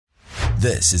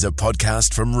This is a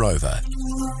podcast from Rover.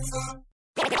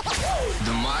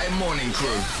 The My Morning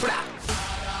Crew.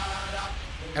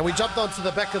 And we jumped onto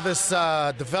the back of this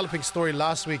developing story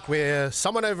last week where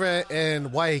someone over in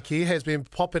Waiheke has been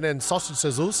popping in sausage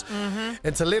sizzles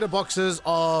into letterboxes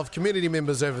of community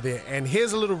members over there. And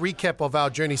here's a little recap of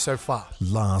our journey so far.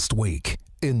 Last week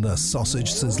in the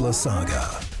Sausage Sizzler saga.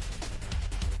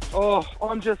 Oh,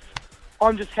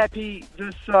 I'm just happy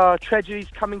this tragedy's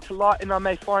coming to light and I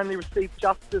may finally receive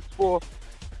justice for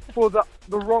the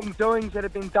wrongdoings that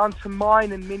have been done to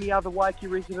mine and many other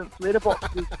Waiheke residents'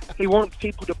 letterboxes. He wants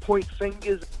people to point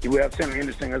fingers. Well, it's certainly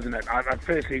interesting, isn't it? I've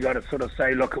firstly got to sort of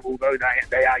say, look, although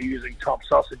they are using top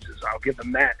sausages, I'll give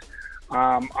them that.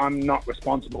 I'm not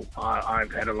responsible.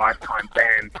 I've had a lifetime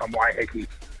ban from Waiheke.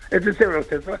 It's a serial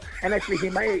sizzler, and actually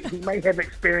he may have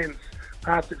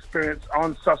past experience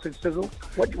on sausage sizzle.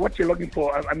 What you're looking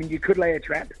for? I mean, you could lay a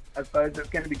trap. I suppose it's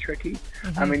going to be tricky.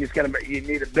 I mean, you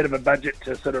need a bit of a budget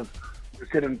to sort of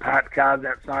sit and park cars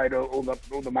outside all the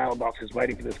mailboxes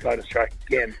waiting for this guy to strike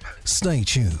again. Stay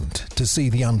tuned to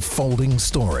see the unfolding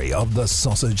story of the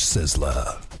Sausage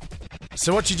Sizzler.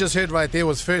 So what you just heard right there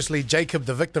was firstly Jacob,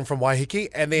 the victim from Waiheke,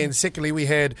 and then secondly we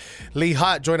had Lee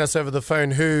Hart join us over the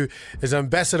phone, who is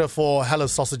ambassador for Hella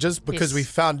Sausages, because we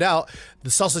found out the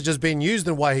sausages being used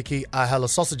in Waiheke are Hella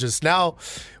Sausages. Now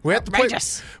we're at the point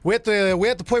we're at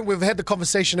the point where we've had the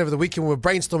conversation over the weekend. We're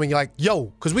brainstorming like, yo,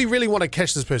 because we really want to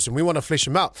catch this person, we want to flesh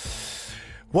him out.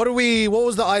 What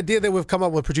was the idea that we've come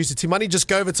up with, producer T-Money? Just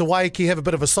go over to Waiheke, have a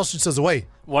bit of a sausage sizzle away.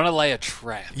 Want to lay a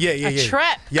trap. Yeah. A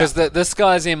trap? Because this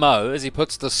guy's MO is he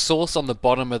puts the sauce on the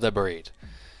bottom of the bread.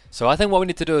 So I think what we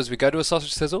need to do is we go to a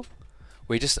sausage sizzle,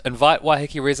 we just invite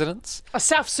Waiheke residents. A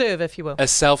self-serve, if you will. A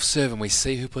self-serve, and we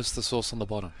see who puts the sauce on the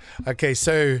bottom. Okay,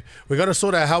 so we're going to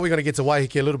sort out how we're going to get to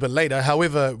Waiheke a little bit later.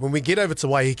 However, when we get over to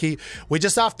Waiheke, we're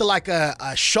just after like a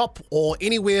shop or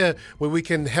anywhere where we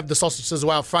can have the sausage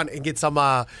sizzle out front and get some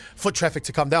foot traffic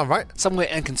to come down, right? Somewhere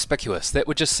inconspicuous. That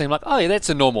would just seem like, oh yeah, that's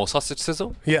a normal sausage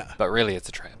sizzle. Yeah. But really it's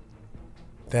a trap.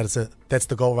 That is it. That's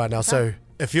the goal right now. So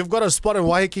if you've got a spot in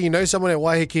Waiheke, you know someone at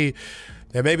Waiheke,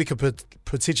 that maybe could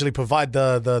potentially provide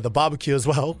the barbecue as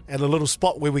well and a little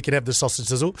spot where we can have the sausage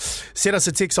sizzle, send us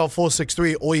a text on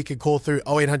 463 or you can call through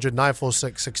 0800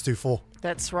 946 624.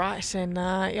 That's right, and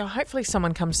hopefully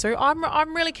someone comes through.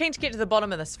 I'm really keen to get to the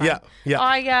bottom of this one.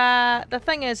 Yeah. The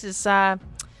thing is I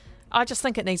just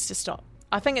think it needs to stop.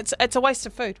 I think it's a waste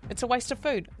of food. It's a waste of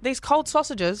food. These cold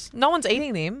sausages, no one's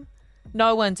eating them.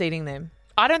 No one's eating them.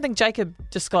 I don't think Jacob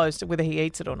disclosed whether he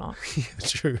eats it or not. Yeah,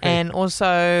 true. And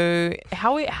also,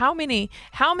 how many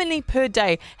per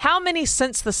day? How many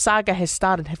since the saga has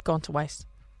started have gone to waste?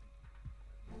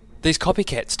 These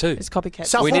copycats too. It's copycats.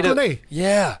 South Auckland,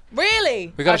 Yeah.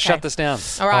 Really? We got to shut this down.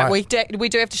 All right, All right. we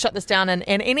do have to shut this down. And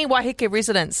any Waiheke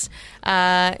residents,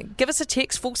 give us a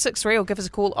text, 463, or give us a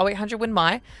call, 0800 Win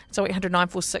My. It's 0800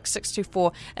 946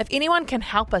 624. If anyone can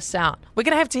help us out, we're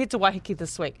going to have to head to Waiheke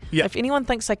this week. Yeah. If anyone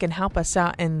thinks they can help us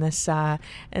out in this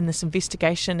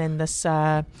investigation and this...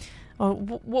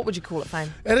 what would you call it,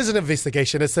 Fame? It is an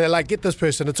investigation. It's like, get this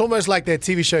person. It's almost like that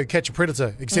TV show Catch a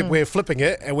Predator, except we're flipping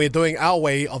it and we're doing our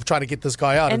way of trying to get this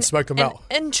guy out and smoke him out.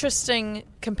 Interesting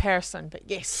comparison, but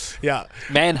yes. Yeah.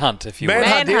 Manhunt, if you will.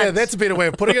 Manhunt, yeah, Manhunt. that's a better way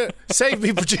of putting it. Save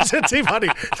me, producer T-Money.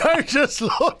 Don't just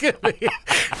look at me.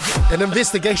 An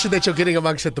investigation that you're getting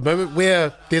amongst at the moment,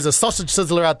 where there's a sausage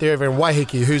sizzler out there over in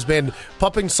Waiheke who's been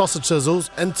popping sausage sizzles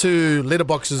into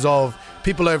letterboxes of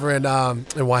people over in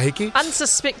Waiheke.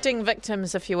 Unsuspecting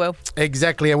victims, if you will.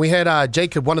 Exactly, and we had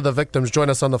Jacob, one of the victims, join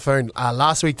us on the phone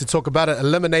last week to talk about it.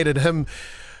 Eliminated him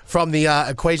from the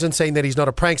equation, saying that he's not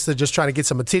a prankster, just trying to get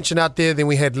some attention out there. Then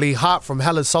we had Lee Hart from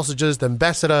Hella Sausages, the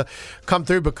ambassador, come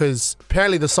through because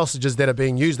apparently the sausages that are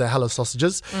being used are Hella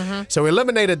Sausages. So we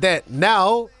eliminated that.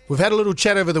 Now, we've had a little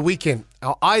chat over the weekend.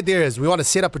 Our idea is we want to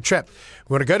set up a trap.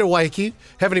 We want to go to Waiheke,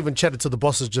 haven't even chatted to the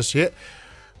bosses just yet,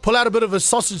 pull out a bit of a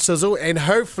sausage sizzle, and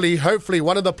hopefully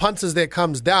one of the punters that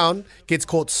comes down gets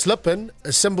caught slipping,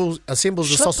 assembles the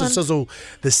sausage sizzle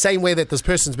the same way that this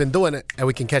person's been doing it, and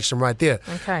we can catch them right there.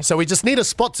 Okay. So we just need a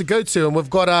spot to go to, and we've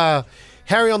got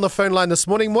Harry on the phone line this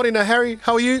morning. Morning, Harry.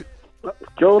 How are you?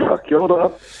 Kia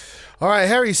ora. All right,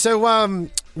 Harry. So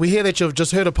we hear that you've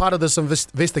just heard a part of this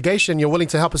investigation. You're willing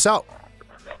to help us out?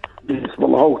 Yes,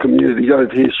 well, the whole community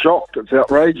over here is shocked. It's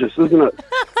outrageous, isn't it?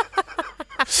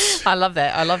 I love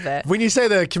that. When you say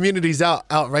the community's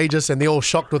outrageous and they're all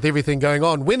shocked with everything going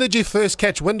on, when did you first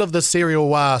catch wind of the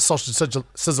serial sausage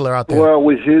sizzler out there? Well,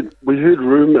 we heard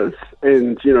rumours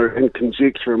and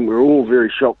conjecture, and we're all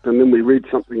very shocked. And then we read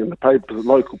something in the papers,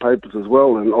 local papers as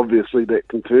well, and obviously that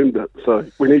confirmed it. So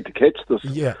we need to catch this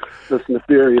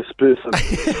nefarious person.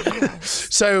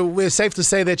 So we're safe to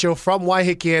say that you're from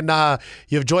Waiheke, and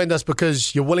you've joined us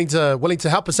because you're willing to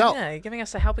help us out. Yeah, you're giving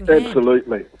us a helping hand.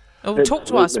 Absolutely. Well, talk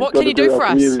to us. What Got can you to do our for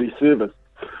us? Community service.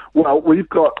 Well, we've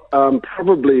got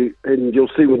probably, and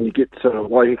you'll see when you get to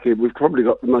Waiheke, we've probably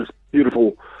got the most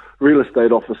beautiful real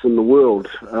estate office in the world.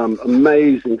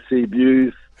 Amazing sea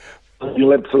views.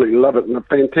 You'll absolutely love it. And a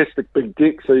fantastic big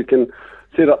deck so you can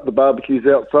set up the barbecues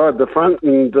outside the front,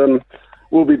 and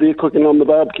we'll be there cooking on the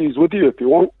barbecues with you if you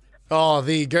want. Oh,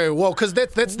 there you go. Well, because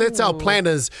that's our plan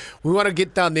is we want to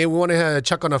get down there. We want to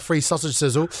chuck on a free sausage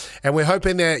sizzle, and we're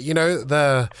hoping that,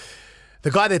 the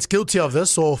guy that's guilty of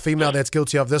this or female that's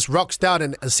guilty of this rocks down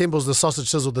and assembles the sausage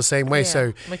sizzle the same way. Yeah,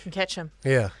 So we can catch him.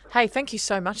 yeah. Hey, thank you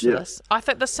so much Yeah. for this. I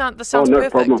think this sounds no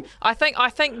perfect. problem. I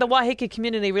think the Waiheke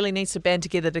community really needs to band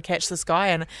together to catch this guy,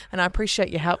 and I appreciate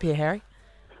your help here, Harry.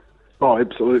 Oh,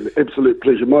 absolutely. Absolute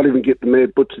pleasure. Might even get the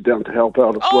Mad Butcher down to help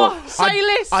out as well. Oh, say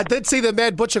less. I did see the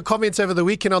Mad Butcher comments over the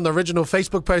weekend on the original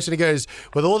Facebook post, and he goes,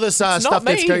 with all this not stuff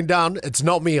that's me. going down, it's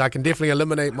not me. I can definitely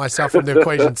eliminate myself from the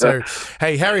equation. So,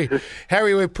 hey, Harry,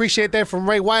 we appreciate that from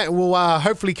Ray White, and we'll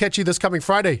hopefully catch you this coming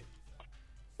Friday.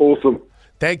 Awesome.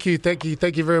 Thank you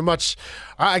very much.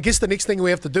 I guess the next thing we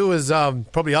have to do is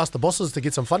probably ask the bosses to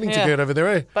get some funding Yeah. together over there,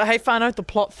 eh? But hey, Whānau, the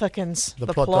plot thickens. The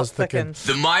plot does thicken.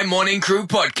 The My Morning Crew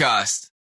podcast.